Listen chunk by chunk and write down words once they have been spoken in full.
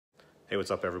Hey, what's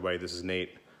up everybody? This is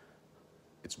Nate.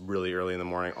 It's really early in the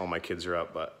morning. All my kids are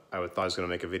up, but I thought I was gonna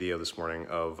make a video this morning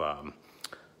of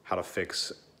how to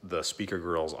fix the speaker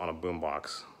grills on a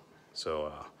boombox.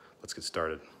 So let's get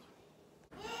started.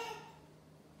 You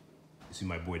see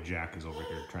my boy Jack is over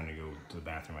here trying to go to the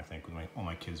bathroom, I think, when all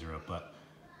my kids are up, but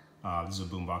this is a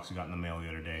boombox we got in the mail the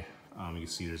other day. You can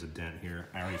see there's a dent here.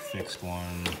 I already fixed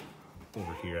one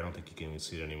over here. I don't think you can even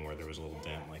see it anymore. There was a little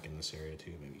dent like in this area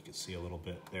too. Maybe you can see a little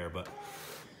bit there, but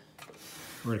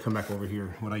we're gonna come back over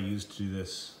here. What I use to do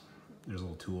this, there's a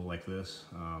little tool like this.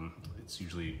 It's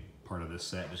usually part of this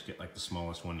set. Just get like the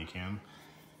smallest one you can.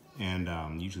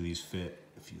 And usually these fit,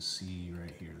 if you see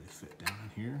right here, they fit down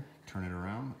in here. Turn it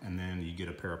around, and then you get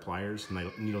a pair of pliers.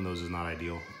 Needle nose is not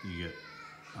ideal. You get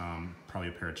probably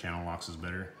a pair of channel locks is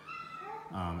better.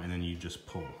 And then you just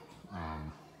pull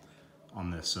on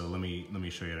this. So let me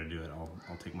show you how to do it.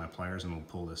 I'll take my pliers and we'll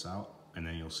pull this out, and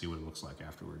then you'll see what it looks like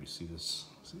afterward. You see this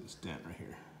dent right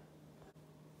here.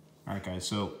 All right, guys.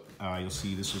 So you'll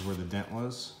see this is where the dent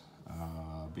was.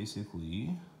 Basically,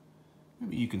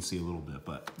 maybe you can see a little bit,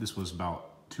 but this was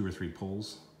about 2 or 3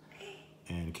 pulls,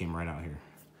 and came right out here.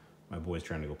 My boy's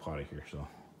trying to go potty here, so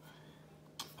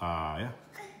yeah,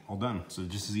 all done. So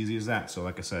just as easy as that. So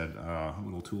like I said, a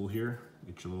little tool here.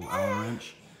 Get your little Allen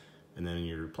wrench, and then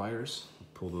your pliers,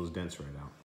 pull those dents right out.